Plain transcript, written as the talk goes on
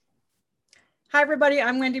Hi, everybody.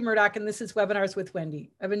 I'm Wendy Murdoch, and this is Webinars with Wendy.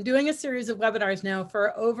 I've been doing a series of webinars now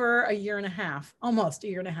for over a year and a half, almost a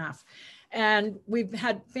year and a half. And we've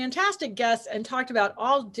had fantastic guests and talked about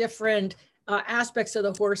all different aspects of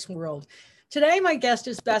the horse world. Today, my guest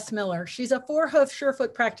is Bess Miller. She's a four-hoof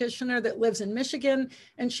surefoot practitioner that lives in Michigan,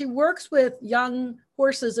 and she works with young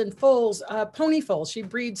horses and foals, pony foals. She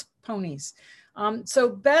breeds ponies. So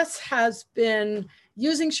Bess has been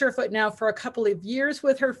using Surefoot now for a couple of years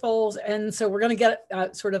with her foals. And so we're going to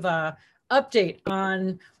get sort of a update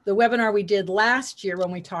on the webinar we did last year when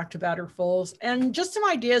we talked about her foals and just some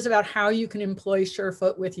ideas about how you can employ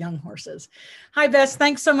Surefoot with young horses. Hi, Bess.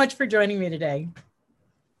 Thanks so much for joining me today.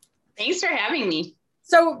 Thanks for having me.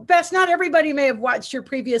 So Bess, not everybody may have watched your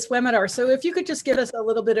previous webinar. So if you could just give us a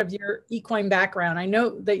little bit of your equine background. I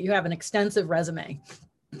know that you have an extensive resume.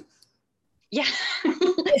 Yeah.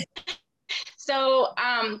 So,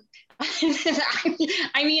 I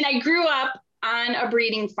mean, I grew up on a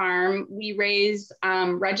breeding farm. We raise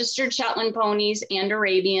registered Shetland ponies and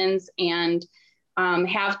Arabians and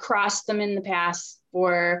have crossed them in the past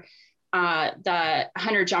for the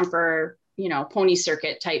hunter jumper, pony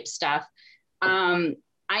circuit type stuff. I'm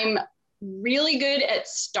really good at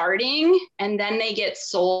starting and then they get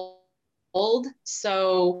sold.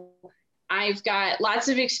 So I've got lots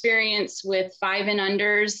of experience with 5 and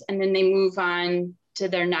unders, and then they move on to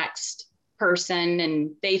their next person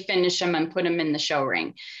and they finish them and put them in the show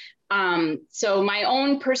ring. So my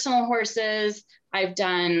own personal horses, I've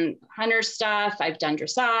done hunter stuff, I've done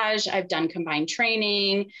dressage, I've done combined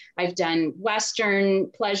training, I've done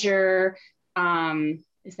Western pleasure.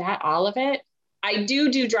 Is that all of it? I do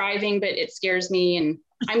driving, but it scares me and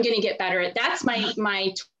I'm going to get better at that's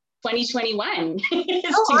my 2021 is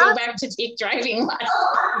to go back to take driving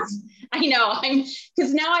lessons. I know,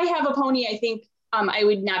 because now I have a pony. I think I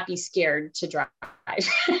would not be scared to drive.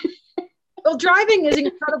 Well, driving is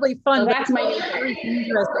incredibly fun. So that's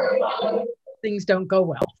my things don't go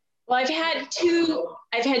well. Well, I've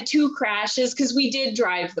had two crashes because we did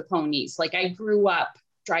drive the ponies. Like I grew up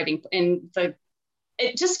driving, and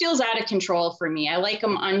it just feels out of control for me. I like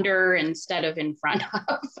them under instead of in front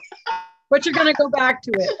of. But you're going to go back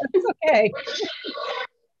to it. That's okay.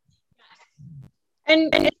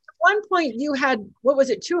 And at one point you had, what was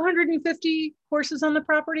it, 250 horses on the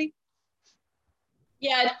property?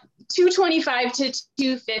 Yeah, 225 to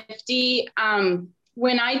 250.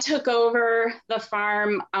 When I took over the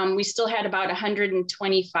farm, we still had about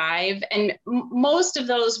 125, and most of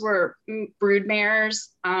those were brood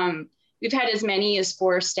mares. We've had as many as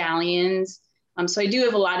 4 stallions. So I do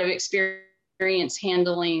have a lot of experience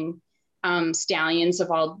handling stallions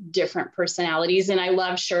of all different personalities. And I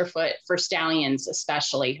love Surefoot for stallions,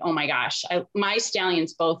 especially. Oh my gosh. My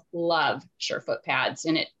stallions both love Surefoot pads,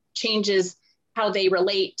 and it changes how they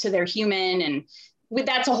relate to their human. And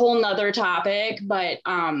that's a whole nother topic, but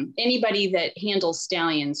anybody that handles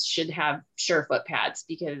stallions should have Surefoot pads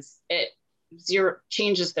because it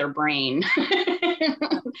changes their brain,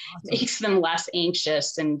 makes them less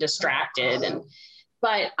anxious and distracted.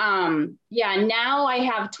 But yeah, now I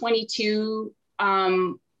have 22,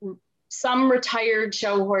 some retired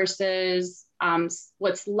show horses.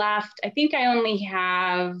 What's left, I think I only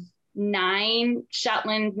have 9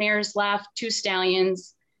 Shetland mares left, 2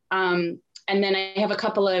 stallions. And then I have a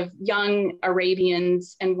couple of young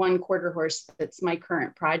Arabians and 1 quarter horse that's my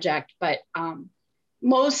current project. But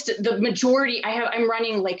the majority, I'm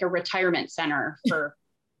running like a retirement center for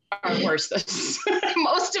our horses.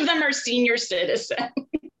 Most of them are senior citizen.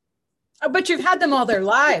 But you've had them all their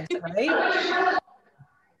lives, right?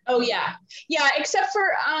 Oh yeah. Yeah, except for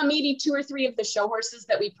maybe 2 or 3 of the show horses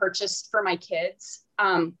that we purchased for my kids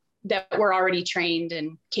that were already trained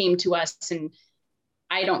and came to us. And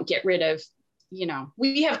I don't get rid of,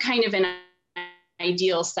 we have kind of an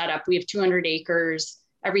ideal setup. We have 200 acres.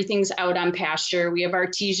 Everything's out on pasture. We have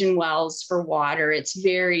artesian wells for water.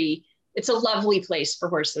 It's a lovely place for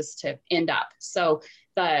horses to end up. So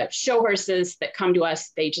the show horses that come to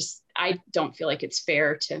us, I don't feel like it's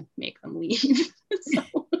fair to make them leave.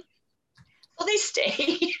 Well, they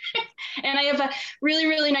stay. And I have a really,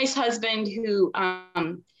 really nice husband who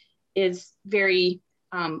is very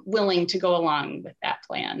willing to go along with that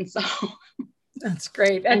plan. So that's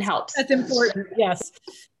great. And helps. That's important. Yes,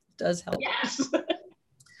 it does help. Yes.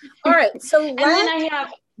 All right. So and then I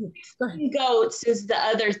have goats is the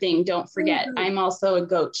other thing. Don't forget, I'm also a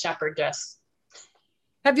goat shepherdess.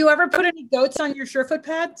 Have you ever put any goats on your Surefoot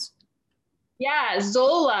pads? Yeah,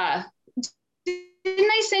 Zola.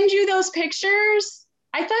 Didn't I send you those pictures?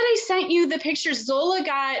 I thought I sent you the pictures. Zola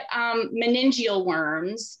got meningeal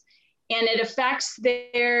worms, and it affects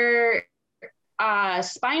their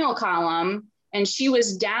spinal column. and she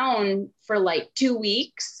was down for like 2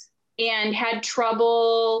 weeks and had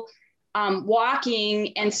trouble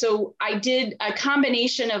walking. And so I did a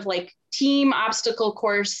combination of like team obstacle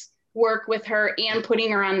course work with her and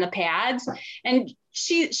putting her on the pads. And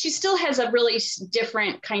she still has a really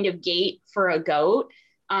different kind of gait for a goat,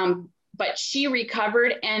 but she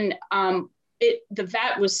recovered. And the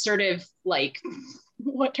vet was sort of like,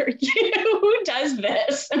 what are you? Who does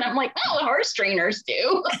this? And I'm like, oh, the horse trainers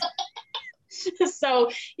do. So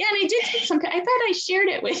yeah, and I did take some. I thought I shared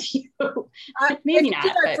it with you. Maybe not.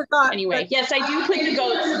 I forgot. Anyway, yes, I do put the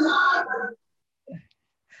goats.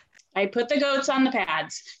 I put the goats on the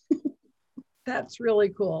pads. That's really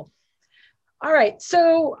cool. All right,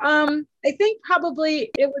 so I think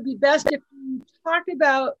probably it would be best if we talked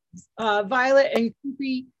about Violet and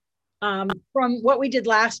Koopy from what we did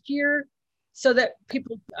last year, so that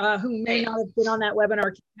people who may not have been on that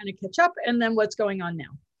webinar can kind of catch up, and then what's going on now.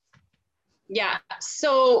 Yeah,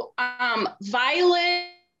 so Violet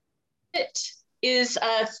is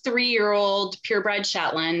a 3-year-old purebred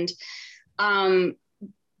Shetland. I'm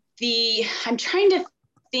trying to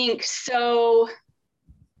think, so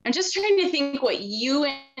I'm just trying to think what you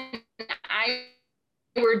and I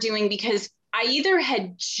were doing, because I either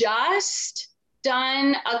had just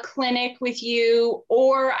done a clinic with you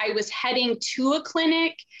or I was heading to a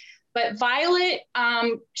clinic. But Violet,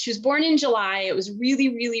 she was born in July. It was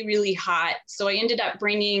really, really, really hot. So I ended up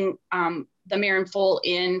bringing the mare and foal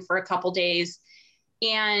in for a couple days.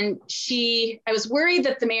 And I was worried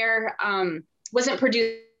that the mare wasn't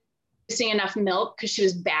producing enough milk because she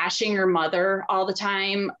was bashing her mother all the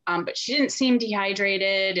time. But she didn't seem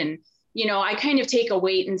dehydrated. And, you know, I kind of take a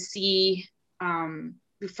wait and see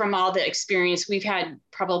from all the experience. We've had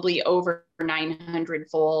probably over 900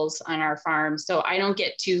 foals on our farm. So I don't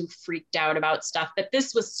get too freaked out about stuff, but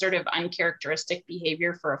this was sort of uncharacteristic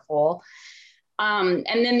behavior for a foal. And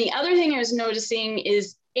then the other thing I was noticing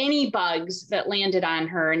is any bugs that landed on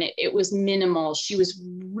her, and it was minimal. She was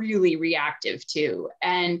really reactive to.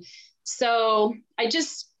 And so I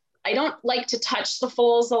don't like to touch the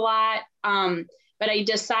foals a lot. But I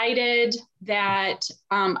decided that,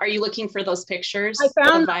 are you looking for those pictures of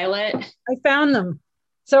Violet? I found them.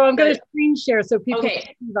 So I'm going to screen share so people can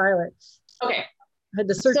see Violet. Okay. I had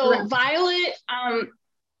to search so around. Violet,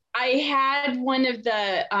 I had one of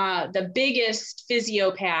the biggest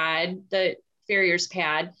physio pad, the farrier's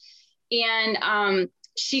pad, and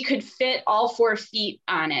she could fit all 4 feet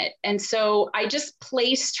on it. And so I just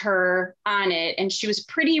placed her on it, and she was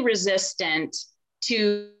pretty resistant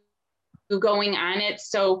to going on it.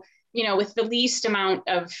 So, you know, with the least amount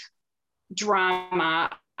of drama,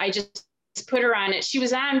 I just put her on it. She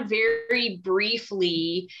was on very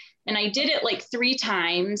briefly, and I did it like 3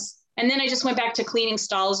 times. And then I just went back to cleaning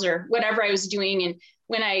stalls or whatever I was doing. And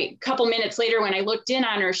when a couple minutes later, when I looked in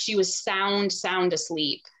on her, she was sound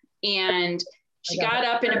asleep. And she got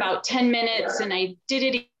up in about 10 minutes, and I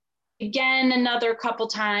did it again another couple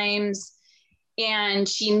times. And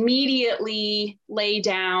she immediately lay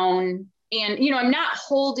down. And, you know, I'm not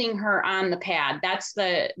holding her on the pad. That's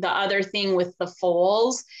the other thing with the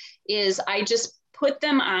foals, is I just put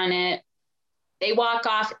them on it. They walk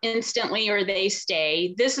off instantly or they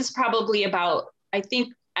stay. This is probably about, I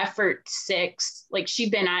think, effort 6. Like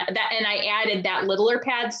she'd been at that, and I added that littler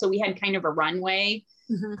pad, so we had kind of a runway.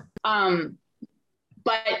 Mm-hmm.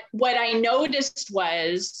 But what I noticed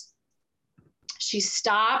was she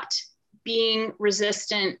stopped being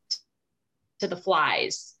resistant to the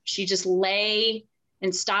flies. She just lay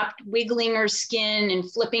and stopped wiggling her skin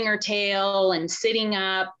and flipping her tail and sitting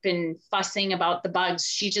up and fussing about the bugs.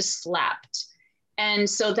 She just slept. And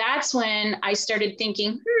so that's when I started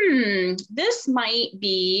thinking, this might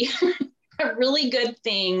be a really good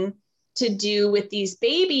thing to do with these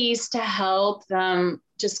babies to help them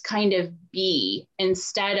just kind of be,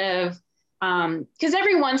 instead of, because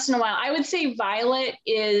every once in a while, I would say Violet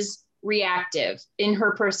is reactive in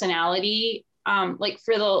her personality. Like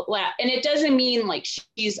for and it doesn't mean like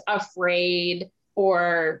she's afraid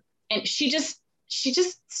and she just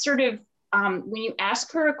sort of, when you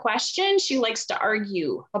ask her a question, she likes to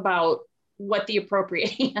argue about what the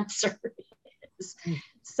appropriate answer is.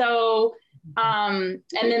 So, and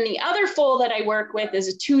then the other foal that I work with is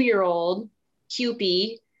a 2-year-old,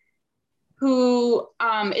 Cupie, who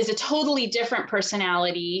is a totally different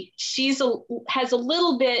personality. Has a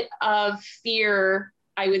little bit of fear,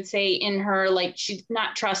 I would say, in her. Like she's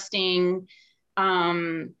not trusting.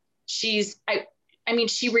 She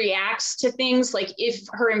reacts to things like if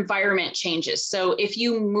her environment changes. So if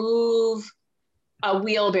you move a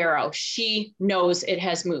wheelbarrow, she knows it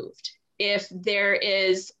has moved. If there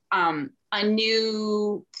is a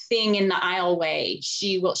new thing in the aisleway.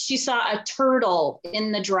 She saw a turtle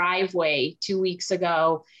in the driveway 2 weeks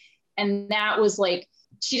ago. And that was like,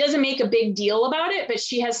 she doesn't make a big deal about it, but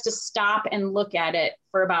she has to stop and look at it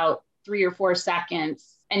for about 3 or 4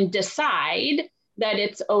 seconds and decide that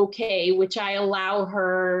it's okay, which I allow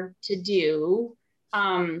her to do.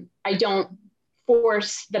 I don't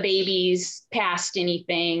force the babies past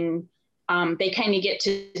anything. They kind of get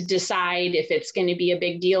to decide if it's going to be a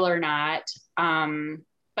big deal or not.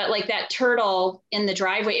 But like that turtle in the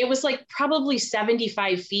driveway, it was like probably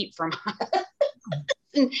 75 feet from us.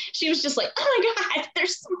 And she was just like, oh my God,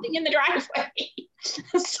 there's something in the driveway.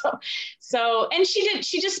 And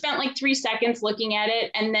she just spent like 3 seconds looking at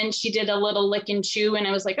it. And then she did a little lick and chew. And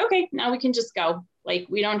I was like, okay, now we can just go. Like,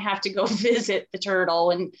 we don't have to go visit the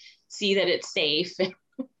turtle and see that it's safe,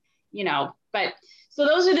 but so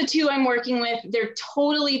those are the two I'm working with. They're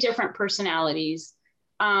totally different personalities.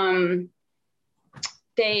 They're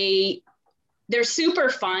super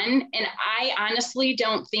fun. And I honestly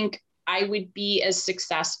don't think I would be as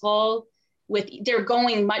successful they're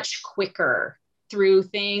going much quicker through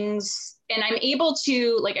things. And I'm able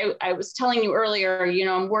to, like I was telling you earlier,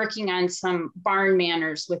 I'm working on some barn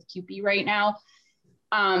manners with QP right now.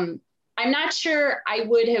 I'm not sure I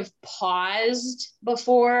would have paused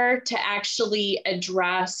before to actually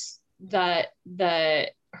address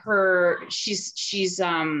she's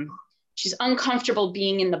uncomfortable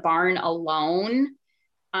being in the barn alone,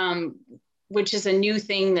 which is a new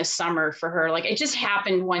thing this summer for her. Like, it just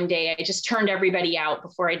happened one day. I just turned everybody out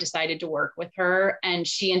before I decided to work with her. And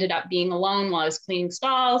she ended up being alone while I was cleaning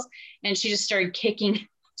stalls. And she just started kicking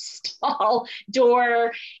stall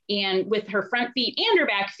door, and with her front feet and her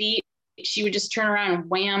back feet, she would just turn around and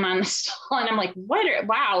wham on the stall. And I'm like,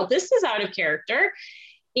 wow, this is out of character.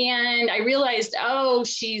 And I realized, oh,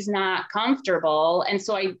 she's not comfortable. And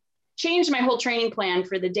so I changed my whole training plan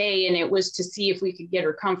for the day. And it was to see if we could get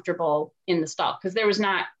her comfortable in the stall, because there was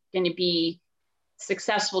not going to be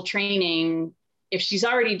successful training if she's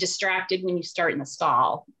already distracted when you start in the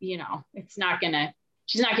stall. She's not going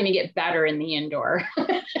to get better in the indoor.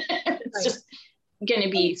 It's just going to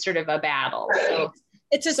be sort of a battle.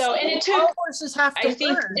 So and it took, all horses have to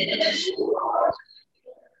learn.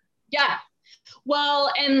 Yeah.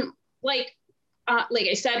 Well, and like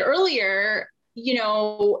I said earlier,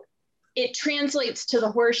 it translates to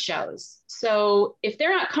the horse shows. So if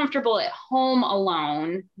they're not comfortable at home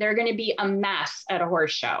alone, they're going to be a mess at a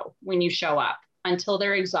horse show when you show up until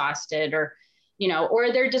they're exhausted, or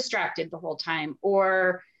they're distracted the whole time,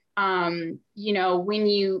 or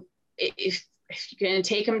if you're going to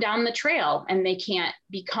take them down the trail and they can't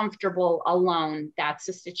be comfortable alone, that's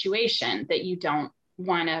a situation that you don't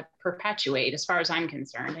want to perpetuate, as far as I'm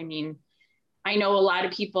concerned. I mean, I know a lot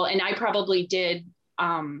of people, and I probably did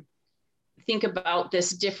think about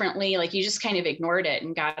this differently. Like, you just kind of ignored it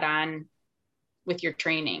and got on with your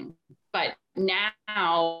training. But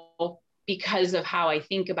now, because of how I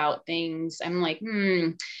think about things, I'm like,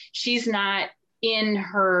 she's not in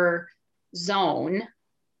her zone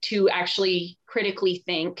to actually critically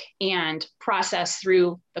think and process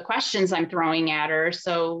through the questions I'm throwing at her.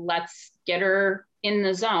 So let's get her in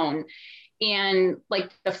the zone. And like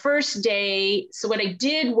the first day, so what I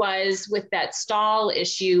did was, with that stall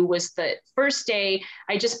issue, was the first day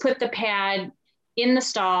I just put the pad in the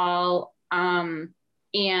stall and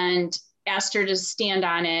asked her to stand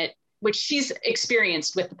on it, which she's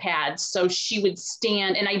experienced with the pads. So she would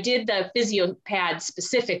stand, and I did the physio pad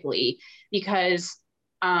specifically because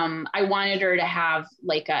I wanted her to have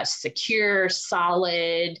like a secure,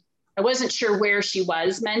 solid, I wasn't sure where she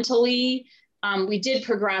was mentally. We did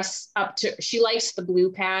progress up to, she likes the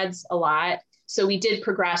blue pads a lot. So we did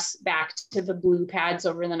progress back to the blue pads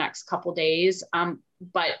over the next couple days.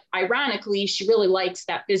 But ironically, she really likes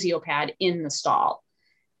that physio pad in the stall.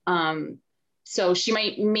 So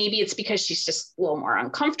maybe it's because she's just a little more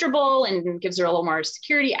uncomfortable and gives her a little more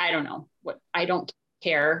security. I don't know. I don't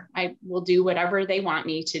care. I will do whatever they want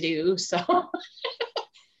me to do. So,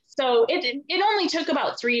 so it only took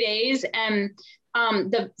about 3 days. And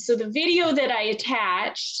the video that I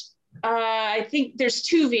attached, I think there's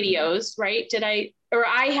 2 videos, right?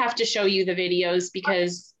 I have to show you the videos,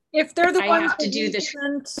 because if they're the I ones have to do this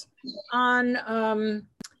on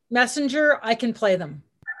Messenger, I can play them.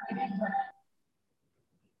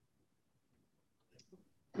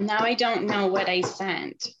 Now I don't know what I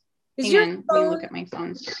sent. Is Hang on, let me look at my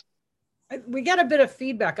phone. We got a bit of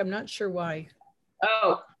feedback. I'm not sure why.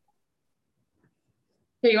 Oh.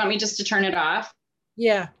 Here, you want me just to turn it off?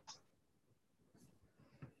 Yeah.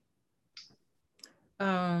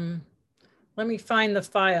 Let me find the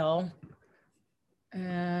file.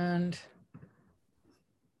 And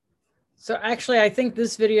So actually, I think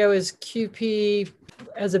this video is QP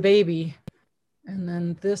as a baby. And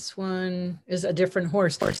then this one is a different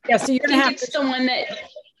horse. Yeah, so you're gonna have it's the one that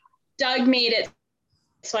Doug made it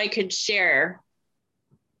so I could share.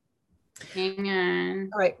 Hang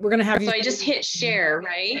on. All right, we're gonna have you. So I just hit share,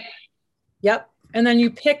 right? Yep. And then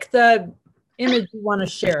you pick the image you want to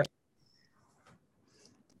share.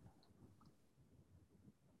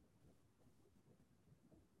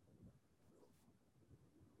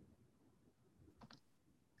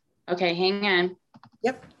 Okay, hang on.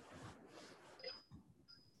 Yep.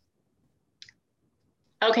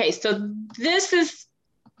 Okay, so this is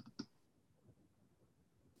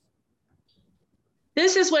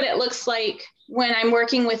what it looks like when I'm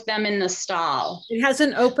working with them in the stall. It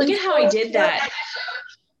hasn't opened. Look at how I did that.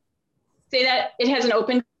 Say that it hasn't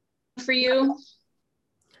opened for you.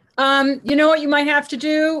 You know what you might have to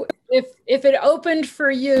do if it opened for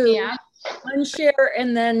you. Yeah. Unshare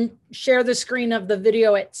and then share the screen of the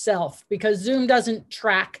video itself, because Zoom doesn't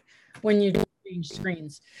track when you change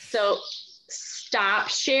screens. So stop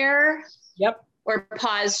share. Yep. Or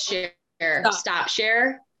pause share. Stop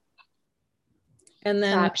share. And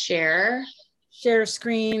then stop share. Share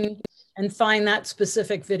screen and find that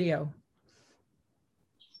specific video.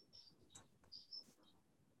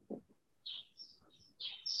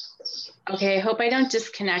 Okay, I hope I don't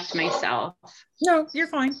disconnect myself. No, you're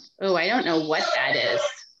fine. Oh, I don't know what that is.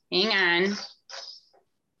 Hang on.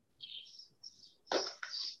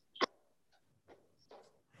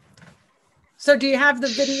 So do you have the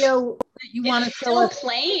video that you want to show us? Still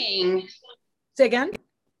playing. Say again?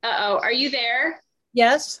 Uh-oh, are you there?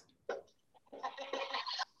 Yes.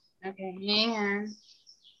 Okay, hang on.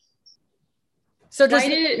 So why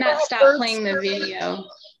did it not stop playing the video?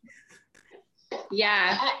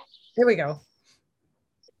 Yeah. Here we go.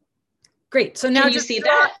 Great. So now can you see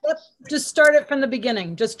that? Yep, just start it from the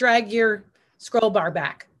beginning. Just drag your scroll bar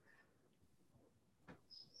back.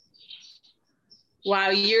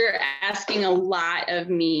 Wow, you're asking a lot of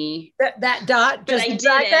me. That dot, but just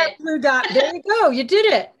drag that blue dot. There you go. You did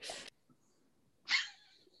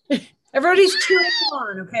it. Everybody's cheering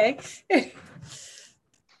on, okay?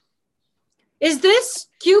 Is this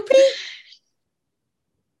Cupid?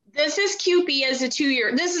 This is Cupid as a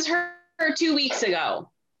 2-year. This is her 2 weeks ago,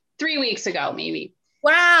 3 weeks ago, maybe.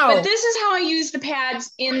 Wow. But this is how I use the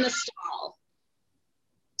pads in the stall.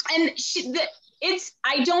 And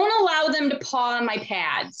I don't allow them to paw on my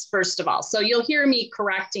pads, first of all. So you'll hear me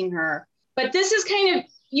correcting her. But this is kind of,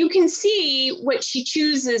 you can see what she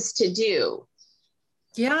chooses to do.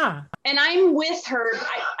 Yeah. And I'm with her.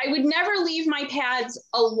 I would never leave my pads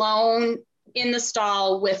alone in the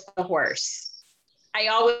stall with the horse. I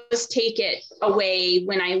always take it away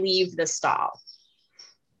when I leave the stall.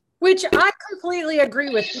 Which I completely agree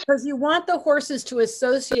with, because you want the horses to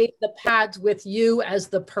associate the pads with you as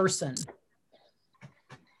the person.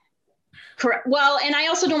 Correct. Well, and I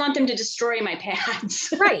also don't want them to destroy my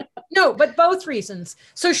pads. Right. No, but both reasons.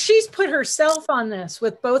 So she's put herself on this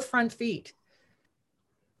with both front feet.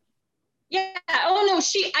 Yeah. Oh no,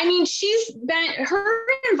 she's been, her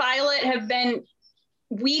and Violet have been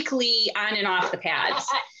weekly on and off the pads.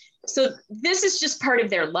 So this is just part of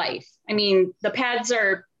their life. I mean, the pads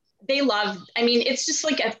it's just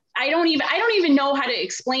like I don't even know how to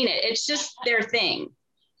explain it. It's just their thing.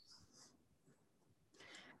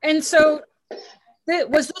 And so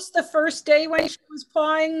was this the first day when she was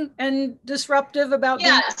pawing and disruptive about?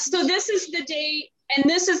 Yeah. So this is the day, and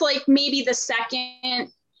this is like maybe the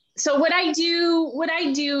second. So what I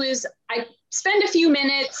do is I spend a few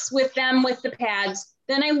minutes with them with the pads.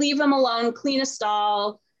 Then I leave them alone, clean a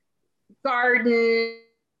stall, garden,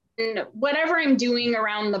 whatever I'm doing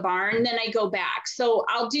around the barn. Then I go back. So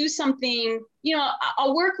I'll do something,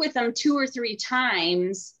 I'll work with them 2 or 3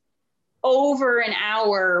 times over an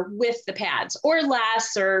hour with the pads, or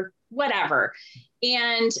less, or whatever.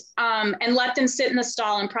 And let them sit in the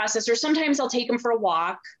stall and process, or sometimes I'll take them for a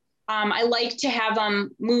walk. I like to have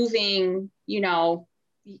them moving,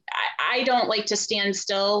 I don't like to stand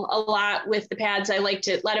still a lot with the pads. I like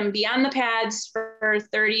to let them be on the pads for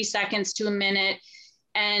 30 seconds to a minute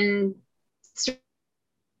and sort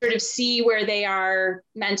of see where they are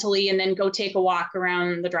mentally, and then go take a walk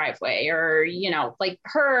around the driveway. Or, like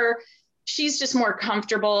her, she's just more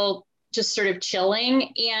comfortable just sort of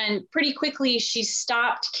chilling. And pretty quickly she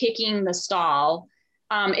stopped kicking the stall.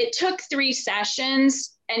 It took 3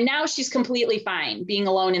 sessions. And now she's completely fine being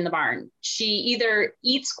alone in the barn. She either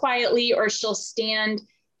eats quietly, or she'll stand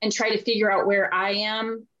and try to figure out where I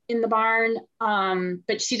am in the barn.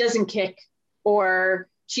 But she doesn't kick, or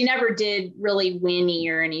she never did really whinny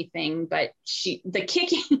or anything, but the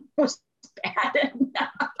kicking was pad.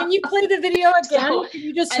 Can you play the video again? So, Can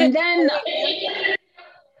you just and then,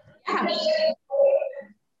 I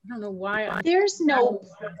don't know why. There's no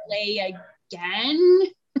play again.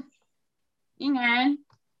 Hang on.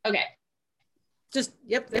 Okay. Just,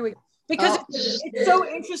 yep, there we go. Because it's so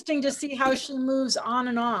interesting to see how she moves on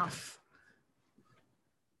and off.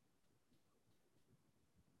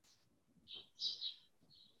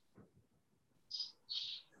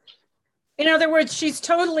 In other words, she's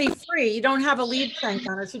totally free. You don't have a lead crank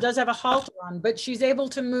on her. She does have a halter on, but she's able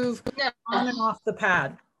to move on and off the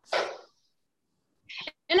pad.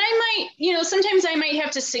 And I might, you know, sometimes I might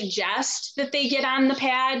have to suggest that they get on the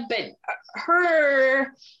pad, but her,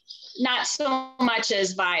 not so much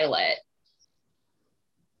as Violet.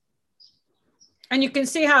 And you can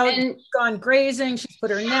see how it's gone grazing. She's put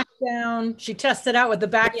her neck down. She tested out with the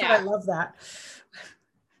back foot. I love that.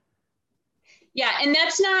 Yeah, and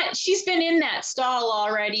that's not, she's been in that stall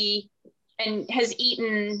already and has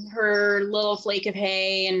eaten her little flake of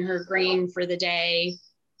hay and her grain for the day.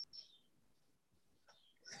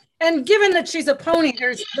 And given that she's a pony,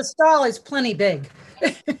 the stall is plenty big.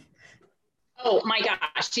 Oh my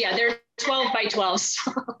gosh, yeah, they're 12 by 12.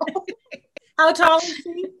 How tall is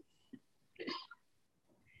she?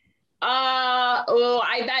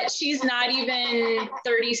 I bet she's not even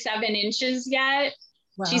 37 inches yet.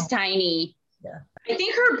 Wow. She's tiny. Yeah. I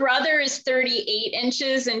think her brother is 38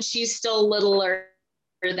 inches and she's still littler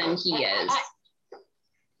than he is.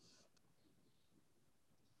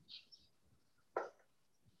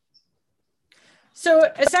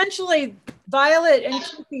 So essentially, Violet and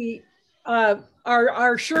Kiki are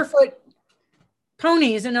Surefoot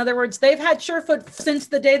ponies. In other words, they've had Surefoot since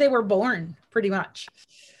the day they were born, pretty much.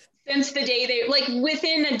 Since the day they, like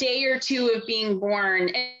within a day or two of being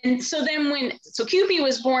born. And so then so Cupid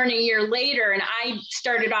was born a year later and I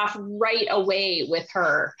started off right away with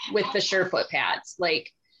her, with the Surefoot pads.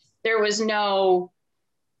 Like there was no,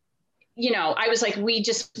 you know, I was like, we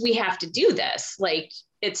have to do this. Like,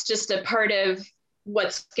 it's just a part of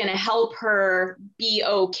what's going to help her be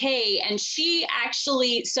okay. And she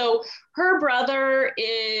actually, so her brother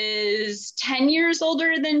is 10 years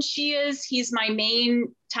older than she is. He's my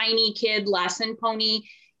main tiny kid lesson pony.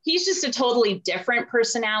 He's just a totally different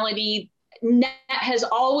personality. Net has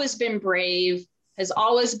always been brave, has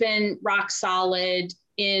always been rock solid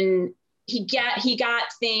he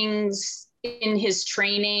got things in his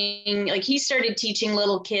training. Like he started teaching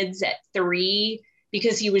little kids at 3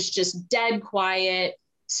 because he was just dead quiet,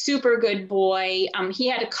 super good boy. He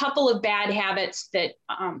had a couple of bad habits that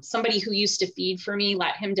somebody who used to feed for me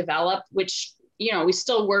let him develop, which, you know, we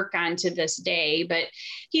still work on to this day, but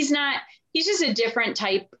he's just a different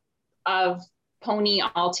type of pony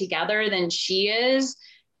altogether than she is.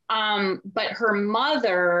 But her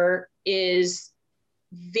mother is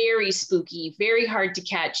very spooky, very hard to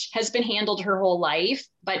catch, has been handled her whole life,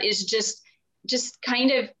 but is just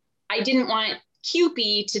kind of, I didn't want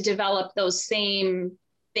Cupid to develop those same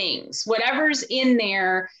things, whatever's in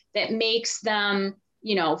there that makes them,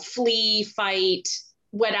 you know, flee, fight,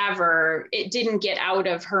 whatever, it didn't get out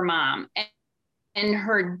of her mom. And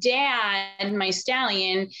her dad, my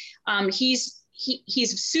stallion, he's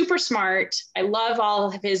super smart. I love all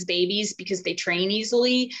of his babies because they train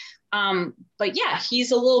easily. But yeah, he's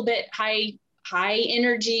a little bit high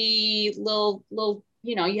energy, little,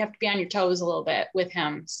 you know, you have to be on your toes a little bit with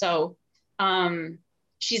him. So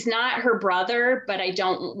she's not her brother, but I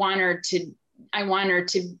want her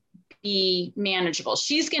to be manageable.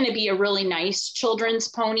 She's going to be a really nice children's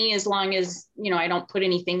pony as long as, you know, I don't put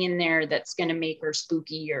anything in there that's going to make her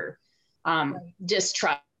spooky or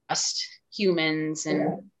distrust humans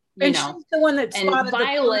and you know. She's the one that and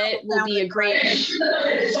Violet will be a great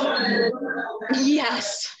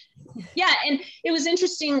yes. Yeah, and it was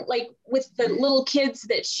interesting, like with the little kids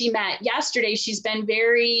that she met yesterday, she's been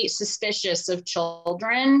very suspicious of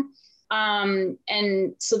children.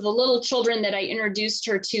 And so the little children that I introduced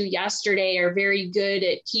her to yesterday are very good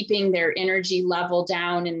at keeping their energy level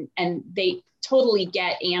down, and they totally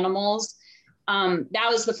get animals. That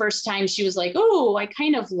was the first time she was like, oh, I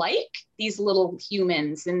kind of like these little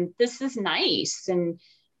humans and this is nice. And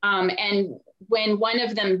when one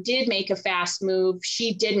of them did make a fast move,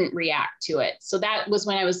 she didn't react to it. So that was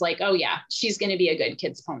when I was like, oh yeah, she's going to be a good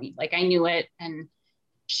kid's pony. Like I knew it. And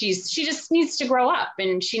she just needs to grow up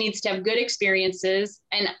and she needs to have good experiences.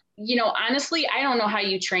 And, you know, honestly, I don't know how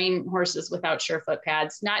you train horses without Surefoot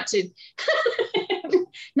pads,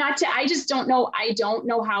 I just don't know. I don't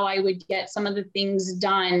know how I would get some of the things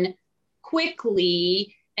done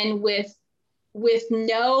quickly and with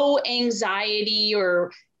no anxiety,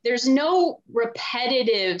 or there's no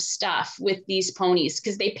repetitive stuff with these ponies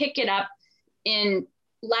because they pick it up in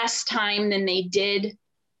less time than they did,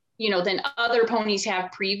 than other ponies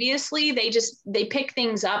have previously. They pick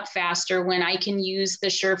things up faster when I can use the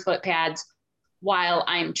Surefoot pads while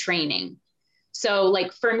I'm training. So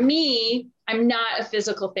like for me, I'm not a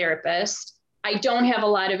physical therapist. I don't have a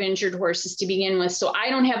lot of injured horses to begin with. So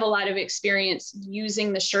I don't have a lot of experience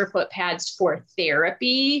using the Surefoot pads for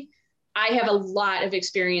therapy. I have a lot of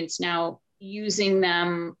experience now using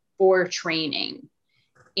them for training.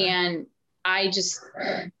 And I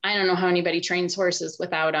don't know how anybody trains horses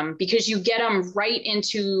without them, because you get them right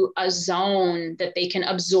into a zone that they can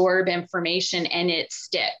absorb information and it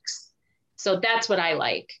sticks. So that's what I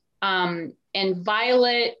like. And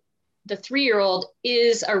Violet, the 3-year-old,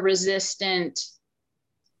 is a resistant.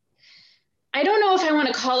 I don't know if I want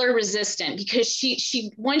to call her resistant, because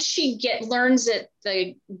she once she learns it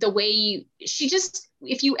the way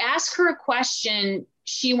if you ask her a question,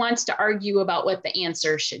 she wants to argue about what the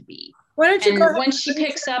answer should be. Why don't you go ahead once she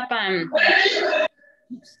picks up I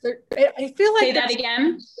feel like say that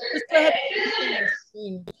again.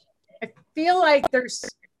 I feel like there's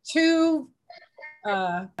two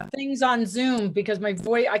things on Zoom, because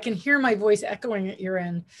I can hear my voice echoing at your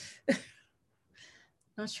end.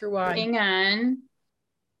 Not sure why. Hang on.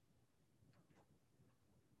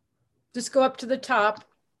 Just go up to the top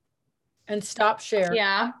and stop share.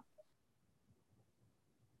 Yeah.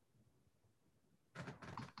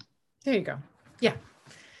 There you go. Yeah.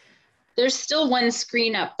 There's still one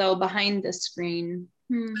screen up though, behind the screen.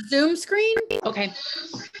 Zoom screen? Okay.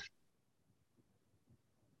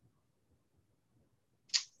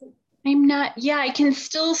 I can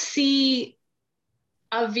still see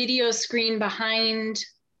a video screen behind.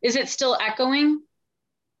 Is it still echoing?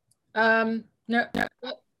 No.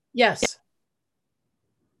 Yes.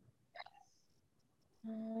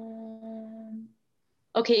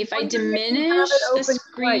 Okay, if I diminish the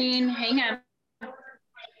screen, hang on.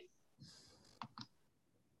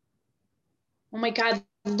 Oh my God,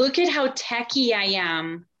 look at how techie I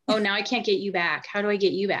am. Oh, now I can't get you back. How do I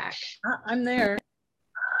get you back? I'm there.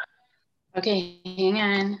 Okay, hang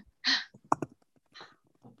on.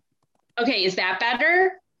 Okay, is that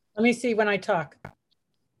better? Let me see when I talk.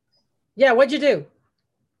 Yeah, what'd you do?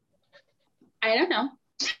 I don't know.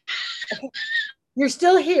 You're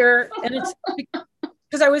still here, and it's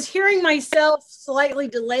because I was hearing myself slightly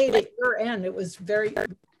delayed at your end. It was very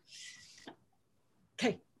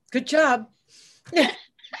okay. Good job.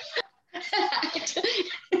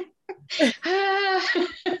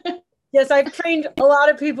 Yes, I've trained a lot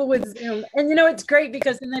of people with Zoom, and it's great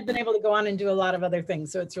because then they've been able to go on and do a lot of other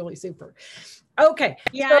things. So it's really super. Okay.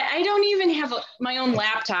 Yeah, so, I don't even have my own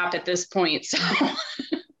laptop at this point.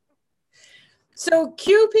 So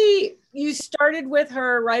QP, you started with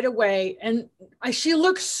her right away, and she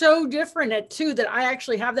looks so different at 2 that I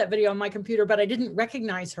actually have that video on my computer, but I didn't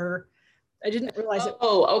recognize her. I didn't realize it.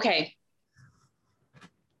 Oh, okay.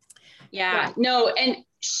 Yeah, no, and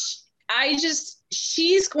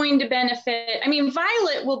she's going to benefit. I mean,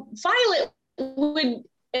 Violet would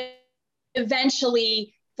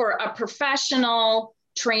eventually, for a professional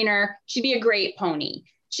trainer, she'd be a great pony.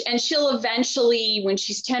 And she'll eventually, when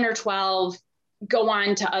she's 10 or 12, go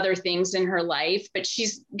on to other things in her life, but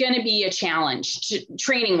she's going to be a challenge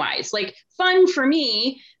training wise, like fun for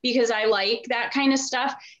me because I like that kind of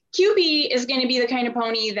stuff. QB is going to be the kind of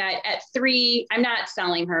pony that at 3, I'm not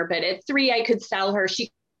selling her, but at 3, I could sell her.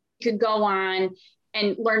 She could go on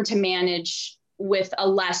and learn to manage with a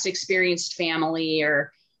less experienced family,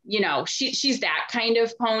 or, she's that kind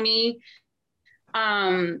of pony.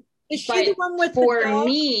 Is she the one with for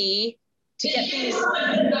me to get things?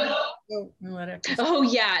 Oh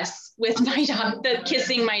yes, with my dog,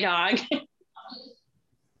 kissing my dog.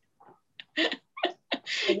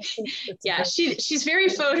 Yeah, she's very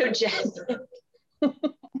photogenic.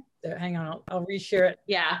 Hang on, I'll reshare it.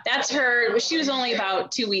 Yeah, that's her. She was only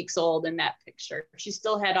about 2 weeks old in that picture. She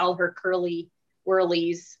still had all her curly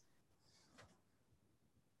whirlies.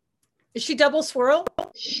 Is she double swirl?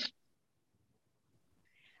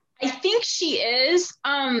 I think she is.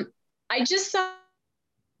 I just saw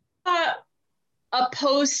a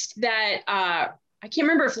post that I can't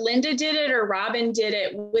remember if Linda did it or Robin did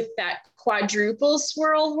it with that quadruple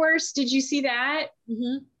swirl horse. Did you see that?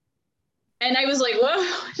 Mm-hmm. And I was like, whoa,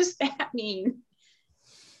 what does that mean?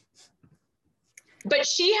 But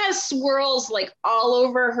she has swirls like all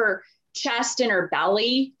over her chest and her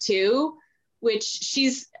belly too, which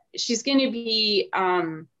she's going to be,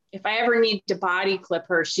 if I ever need to body clip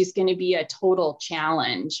her, she's going to be a total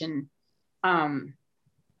challenge. And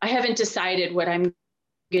I haven't decided what I'm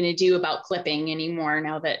going to do about clipping anymore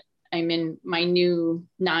now that I'm in my new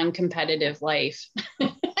non-competitive life.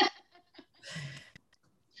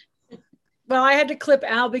 Well, I had to clip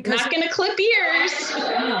Al because not going to clip ears.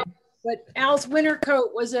 But Al's winter coat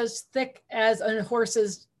was as thick as a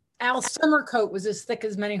horse's. Al's summer coat was as thick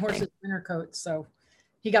as many horses' winter coats, so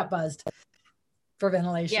he got buzzed for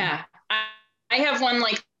ventilation. Yeah, I have one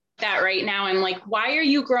like that right now. I'm like, why are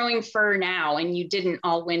you growing fur now and you didn't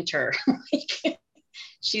all winter? Like,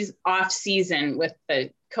 she's off season with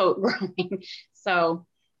the coat growing. So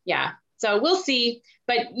yeah, so we'll see.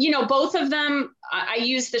 But both of them, I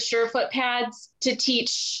use the Surefoot pads to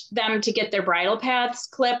teach them to get their bridle paths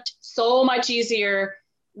clipped. So much easier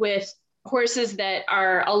with horses that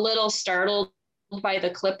are a little startled by the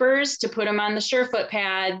clippers to put them on the Surefoot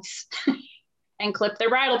pads and clip their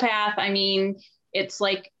bridle path. I mean, it's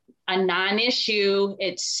like a non-issue.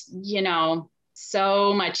 It's,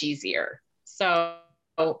 so much easier. So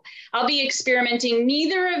I'll be experimenting.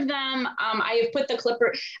 Neither of them, I have put the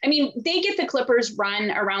clipper, they get the clippers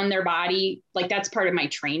run around their body. Like that's part of my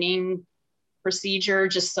training procedure,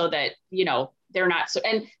 just so that, they're not so,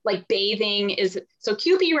 and like bathing is, so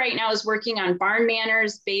Cupie right now is working on barn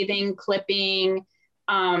manners, bathing, clipping.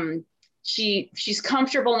 She's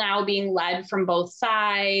comfortable now being led from both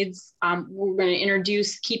sides. We're going to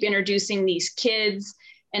keep introducing these kids.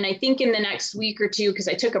 And I think in the next week or two, because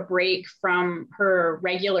I took a break from her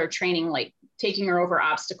regular training, like taking her over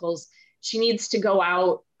obstacles, she needs to go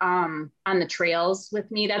out on the trails with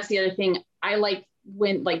me. That's the other thing I like,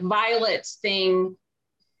 when like Violet's thing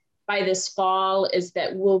by this fall is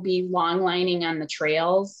that we'll be long lining on the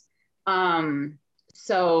trails.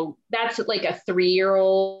 So that's like a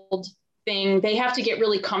 3-year-old thing. They have to get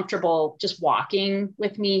really comfortable just walking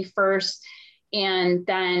with me first. And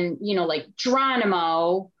then, like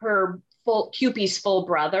Geronimo, Cupie's full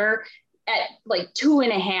brother, at like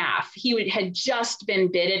 2.5, he had just been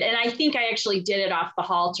bitted. And I think I actually did it off the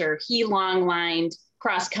halter. He long lined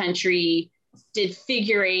cross country, did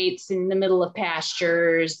figure eights in the middle of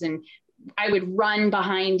pastures, and I would run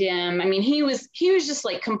behind him. I mean, he was just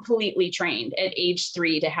like completely trained at age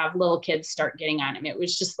 3 to have little kids start getting on him. It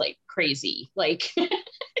was just like crazy. Like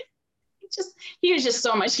he was just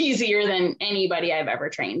so much easier than anybody I've ever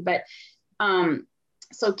trained. But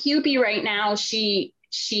so Cupie right now, she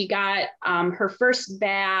got her first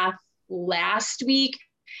bath last week.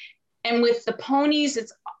 And with the ponies,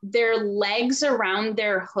 it's their legs around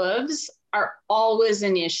their hooves are always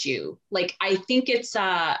an issue. Like, I think it's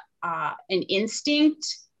an instinct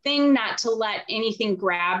thing not to let anything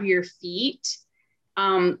grab your feet.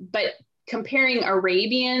 But comparing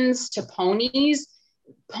Arabians to ponies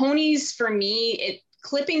for me,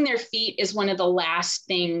 clipping their feet is one of the last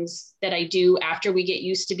things that I do after we get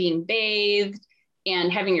used to being bathed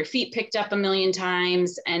and having your feet picked up a million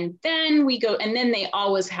times. And then we go, and then they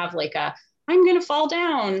always have like I'm going to fall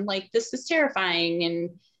down. Like, this is terrifying.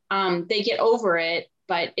 And they get over it,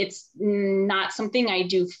 but it's not something I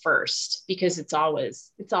do first because it's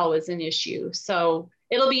always an issue. So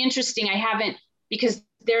it'll be interesting. I haven't, because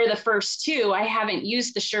they're the first two, I haven't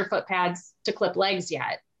used the Surefoot pads to clip legs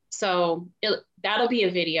yet. So that'll be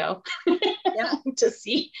a video to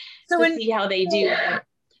see how they do.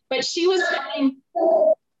 But she was fine.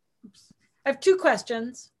 I have 2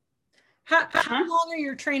 questions. How long are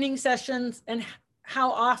your training sessions, and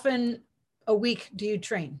how often a week do you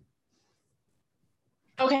train?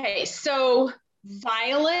 Okay, so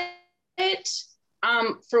Violet,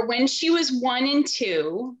 for when she was 1 and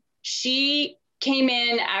 2, she came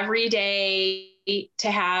in every day to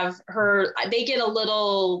have they get a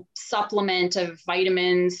little supplement of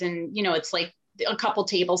vitamins, and it's like a couple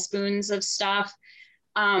tablespoons of stuff.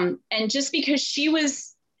 And just because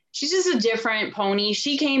she's just a different pony,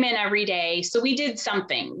 she came in every day. So we did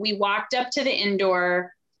something. We walked up to the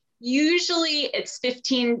indoor. Usually it's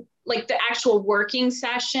 15, like the actual working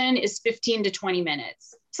session is 15 to 20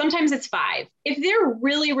 minutes. Sometimes it's 5. If they're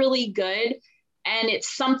really, really good and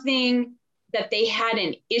it's something that they had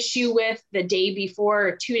an issue with the day before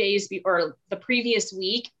or 2 days before or the previous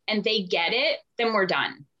week, and they get it, then we're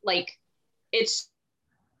done. Like, it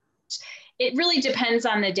really depends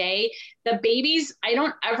on the day. The babies, I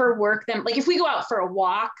don't ever work them. Like, if we go out for a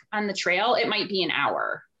walk on the trail, it might be an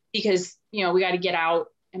hour because, we got to get out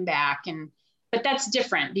and back. But that's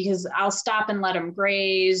different because I'll stop and let them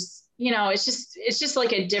graze. It's just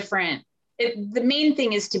like a different, the main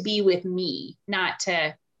thing is to be with me, not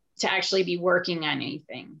to actually be working on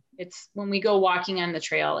anything. It's when we go walking on the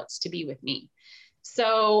trail, it's to be with me.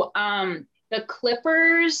 So the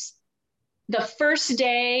clippers, the first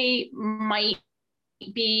day might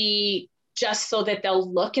be just so that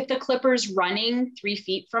they'll look at the clippers running 3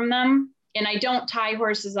 feet from them. And I don't tie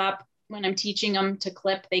horses up when I'm teaching them to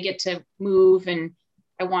clip. They get to move and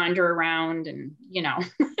I wander around and,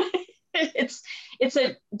 it's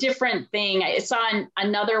a different thing. I saw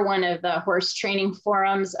another one of the horse training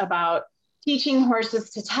forums about teaching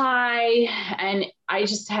horses to tie, and I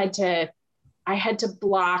had to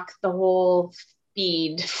block the whole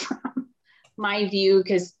feed from my view,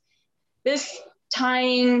 because this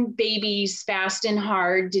tying babies fast and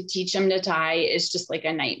hard to teach them to tie is just like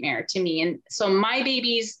a nightmare to me. And so my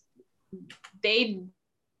babies, they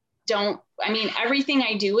don't, I mean, everything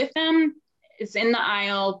I do with them is in the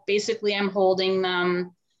aisle. Basically, I'm holding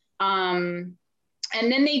them. And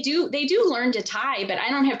then they do learn to tie, but I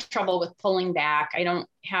don't have trouble with pulling back. I don't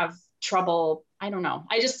have trouble. I don't know.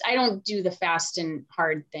 I don't do the fast and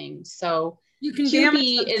hard things. So You can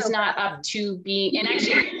QP is not up to being, and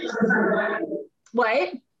actually,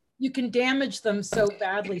 what? You can damage them so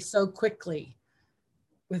badly, so quickly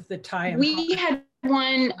with the tie. We had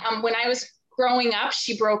one when I was growing up,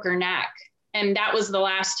 she broke her neck. And that was the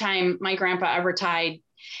last time my grandpa ever tied.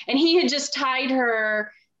 And he had just tied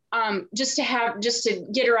her just to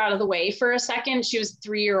get her out of the way for a second. She was a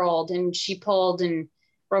 3-year-old and she pulled and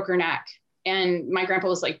broke her neck. And my grandpa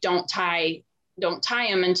was like, don't tie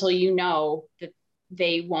them until you know that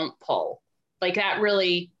they won't pull. Like that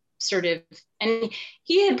really sort of, and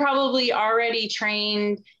he had probably already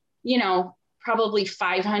trained, probably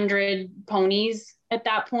 500 ponies at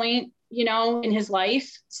that point, in his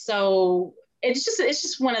life. So it's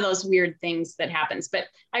just one of those weird things that happens. But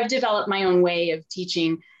I've developed my own way of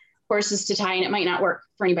teaching horses to tie, and it might not work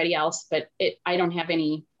for anybody else, but I don't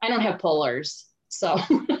have pullers. So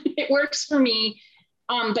it works for me.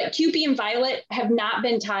 But Cupie and Violet have not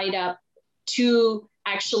been tied up to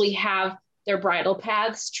actually have their bridle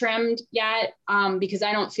paths trimmed yet, because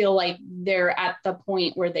I don't feel like they're at the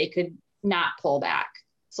point where they could not pull back.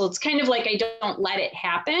 So it's kind of like I don't let it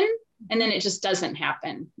happen, and then it just doesn't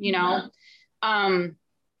happen,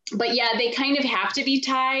 But yeah, they kind of have to be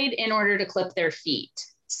tied in order to clip their feet.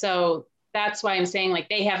 So that's why I'm saying like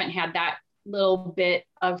they haven't had that little bit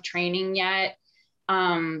of training yet.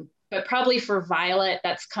 But probably for Violet,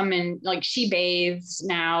 that's coming, like she bathes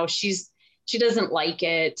now. She doesn't like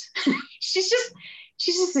it. she's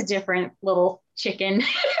just a different little chicken.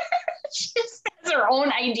 She just has her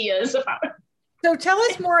own ideas about it. So tell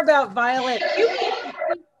us more about Violet. You're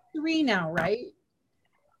 3 now, right?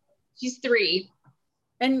 She's 3.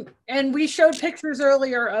 And we showed pictures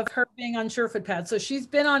earlier of her being on Surefoot pads. So she's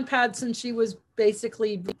been on pads since she was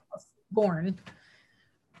basically born.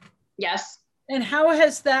 Yes. And how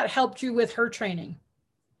has that helped you with her training?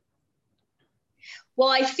 Well,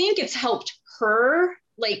 I think it's helped her.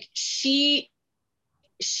 Like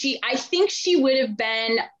I think she would have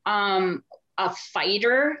been a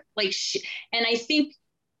fighter. And I think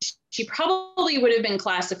she probably would have been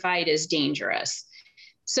classified as dangerous.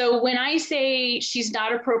 So when I say she's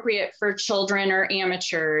not appropriate for children or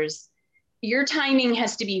amateurs, your timing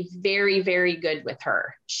has to be very, very good with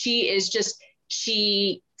her. She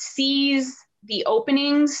sees the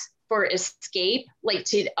openings for escape, like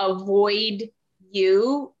to avoid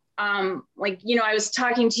you. I was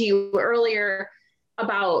talking to you earlier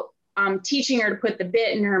about teaching her to put the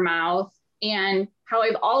bit in her mouth, and how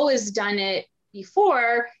I've always done it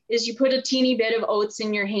before is you put a teeny bit of oats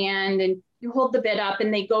in your hand and you hold the bit up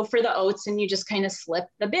and they go for the oats and you just kind of slip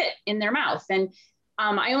the bit in their mouth. And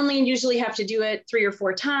I only usually have to do it 3 or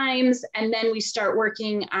 4 times. And then we start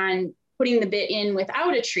working on putting the bit in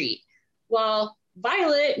without a treat. Well,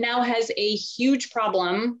 Violet now has a huge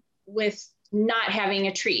problem with not having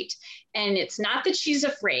a treat. And it's not that she's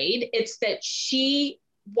afraid, it's that she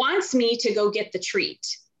wants me to go get the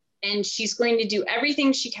treat. And she's going to do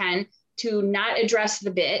everything she can to not address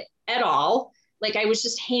the bit at all. Like I was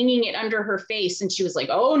just hanging it under her face and she was like,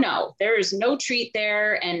 oh no, there is no treat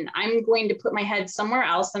there. And I'm going to put my head somewhere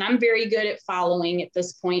else. And I'm very good at following at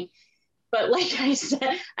this point. But like I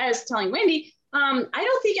said, I was telling Wendy, I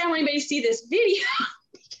don't think I want anybody to see this video.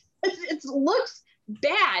 It looks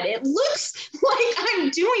bad. It looks like I'm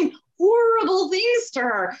doing horrible things to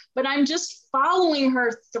her, but I'm just following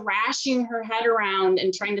her, thrashing her head around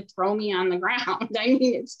and trying to throw me on the ground. I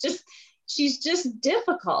mean, she's just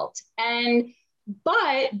difficult.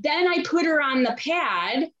 But then I put her on the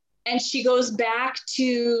pad and she goes back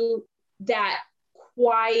to that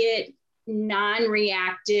quiet,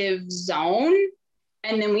 non-reactive zone.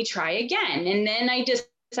 And then we try again. And then I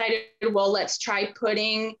decided, well, let's try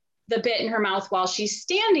putting the bit in her mouth while she's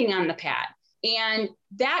standing on the pad. And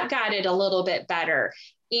that got it a little bit better.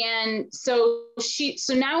 And so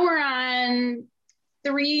now we're on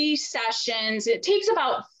 3 sessions. It takes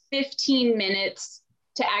about 15 minutes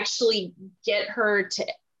to actually get her to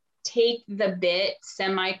take the bit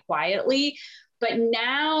semi-quietly. But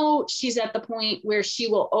now she's at the point where she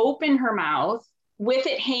will open her mouth with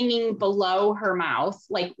it hanging below her mouth,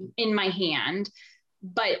 like in my hand.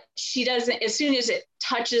 But she doesn't, as soon as it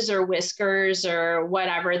touches her whiskers or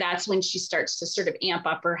whatever, that's when she starts to sort of amp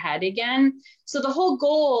up her head again. So the whole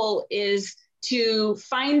goal is to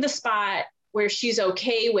find the spot where she's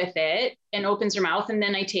okay with it and opens her mouth, and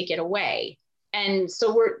then I take it away. And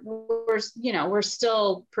so we're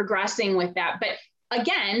still progressing with that. But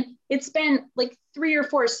again, it's been like 3 or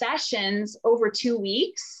 4 sessions over 2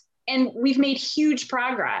 weeks, and we've made huge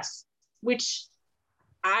progress, which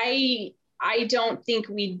I don't think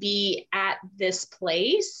we'd be at this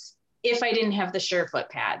place if I didn't have the Surefoot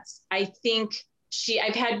pads. I think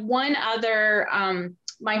I've had one other,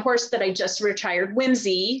 my horse that I just retired,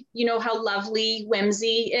 Whimsy, you know how lovely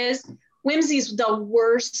Whimsy is? Whimsy's the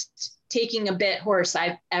worst taking a bit horse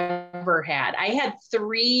I've ever had. I had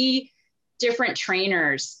 3 different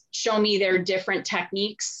trainers show me their different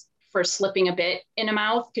techniques for slipping a bit in a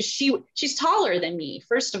mouth, because she's taller than me,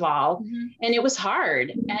 first of all. Mm-hmm. And it was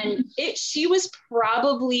hard. And she was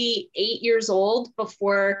probably 8 years old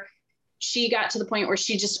before she got to the point where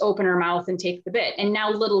she just opened her mouth and take the bit. And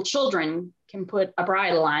now little children can put a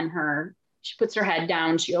bridle on her. She puts her head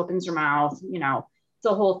down, she opens her mouth,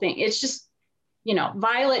 the whole thing. It's just,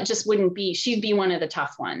 Violet just wouldn't be, she'd be one of the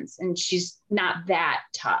tough ones, and she's not that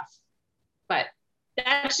tough. But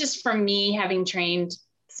that's just from me having trained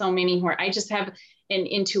so many horses. I just have an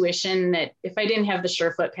intuition that if I didn't have the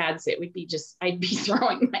Surefoot pads, it would be just, I'd be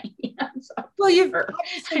throwing my hands up. Well, you've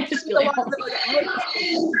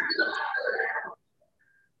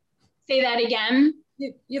say that again.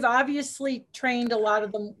 You've obviously trained a lot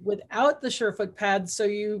of them without the Surefoot pads, so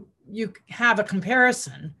you have a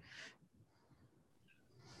comparison.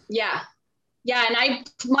 Yeah, and I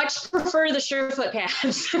much prefer the Surefoot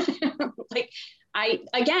pads. I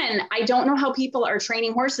don't know how people are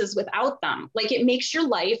training horses without them. Like, it makes your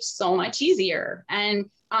life so much easier, and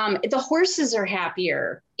the horses are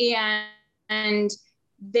happier, and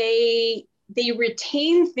they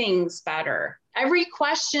retain things better. Every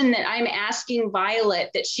question that I'm asking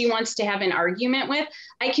Violet that she wants to have an argument with,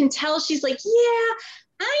 I can tell she's like, yeah,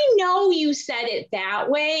 I know you said it that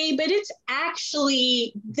way, but it's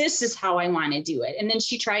actually, this is how I want to do it. And then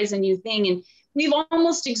she tries a new thing, and we've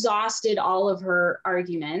almost exhausted all of her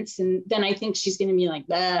arguments. And then I think she's going to be like,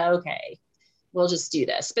 okay, we'll just do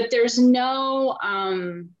this. But there's no,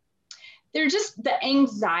 the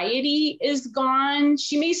anxiety is gone.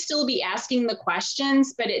 She may still be asking the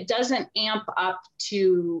questions, but it doesn't amp up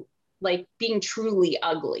to like being truly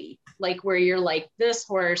ugly, like where you're like, this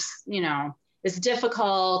horse, is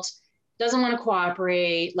difficult, doesn't want to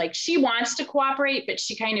cooperate. Like, she wants to cooperate, but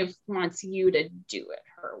she kind of wants you to do it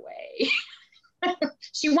her way.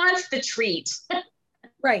 She wants the treat.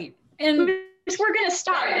 Right. And we're going to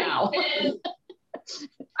stop now.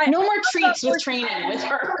 No more treats with training with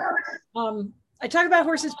her. I talk about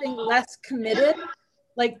horses being less committed.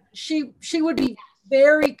 Like, she would be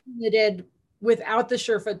very committed without the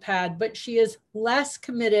Surefoot pad, but she is less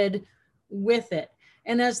committed with it.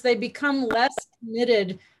 And as they become less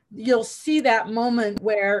committed, you'll see that moment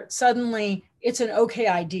where suddenly it's an okay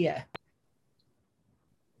idea.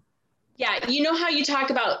 Yeah, you know how you talk